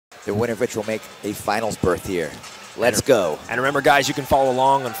The winner of which will make a finals berth here. Let's go. And remember, guys, you can follow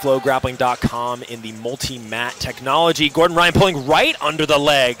along on FloGrappling.com in the multi-mat technology. Gordon Ryan pulling right under the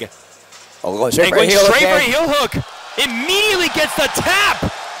leg. Oh, going straight, for a heel hook. Immediately gets the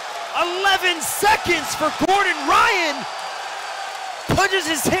tap. 11 seconds for Gordon Ryan. Punches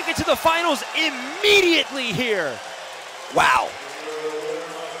his ticket to the finals immediately here. Wow.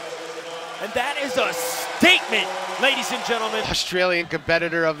 And that is a statement, ladies and gentlemen. Australian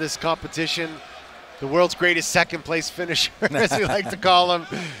competitor of this competition, the world's greatest second place finisher, as we like to call him.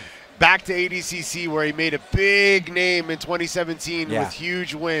 Back to ADCC, where he made a big name in 2017 with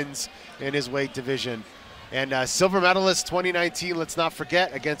huge wins in his weight division. And silver medalist 2019, let's not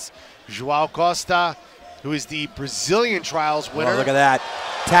forget, against Joao Costa, who is the Brazilian trials winner. Oh, look at that.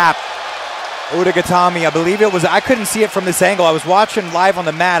 Tap. Udagatami, I believe it was, I couldn't see it from this angle. I was watching live on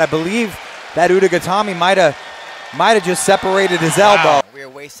the mat. I believe that Udagatami might have just separated his elbow. We are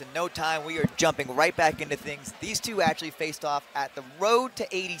wasting no time. We are jumping right back into things. These two actually faced off at the road to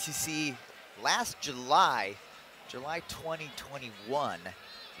ADCC last July 2021,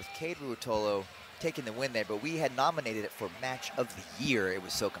 with Kade Ruotolo taking the win there, but we had nominated it for match of the year. It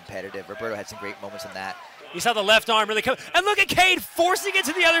was so competitive. Roberto had some great moments in that. You saw the left arm really come, and look at Kade forcing it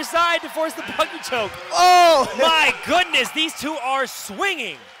to the other side to force the buggy choke. Oh! My goodness, these two are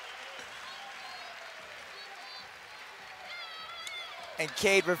swinging. And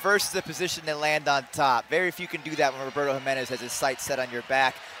Kade reverses the position and land on top. Very few can do that when Roberto Jimenez has his sights set on your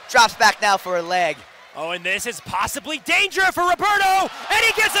back. Drops back now for a leg. Oh, and this is possibly danger for Roberto, and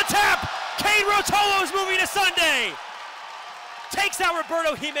he gets a tap. Kade Ruotolo is moving to Sunday. Takes out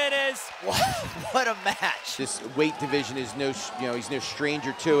Roberto Jimenez. What a match. This weight division is he's no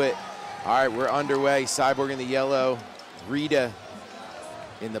stranger to it. All right, we're underway. Cyborg in the yellow, Rida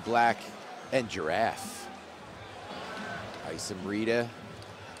in the black, and Giraffe. Haisam Rida,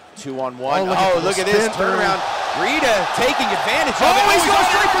 2-on-1. Oh, look at this turnaround. Rida taking advantage of it. He's going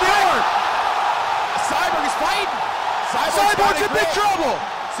straight for the arm. Cyborg is fighting. Cyborg's in big trouble.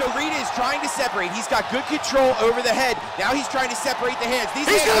 So Rida is trying to separate. He's got good control over the head. Now he's trying to separate the hands. He's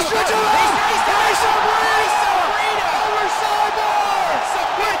going to stretch it out. Haisam Rida over Cyborg.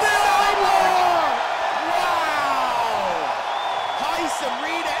 With the Cyborg. Wow. Haisam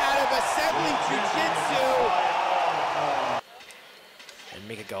Rida out of Assembly Jiu-Jitsu. And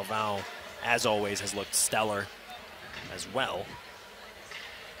Mica Galvao, as always, has looked stellar as well.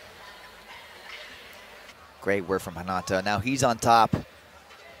 Great work from Renato. Now he's on top.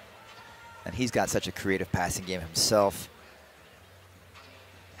 And he's got such a creative passing game himself.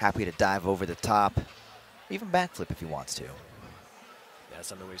 Happy to dive over the top. Even backflip if he wants to. That's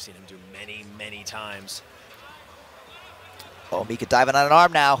something we've seen him do many, many times. Oh, Mica diving on an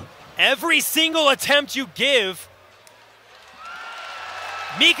arm now. Every single attempt you give,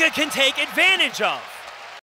 Mica can take advantage of.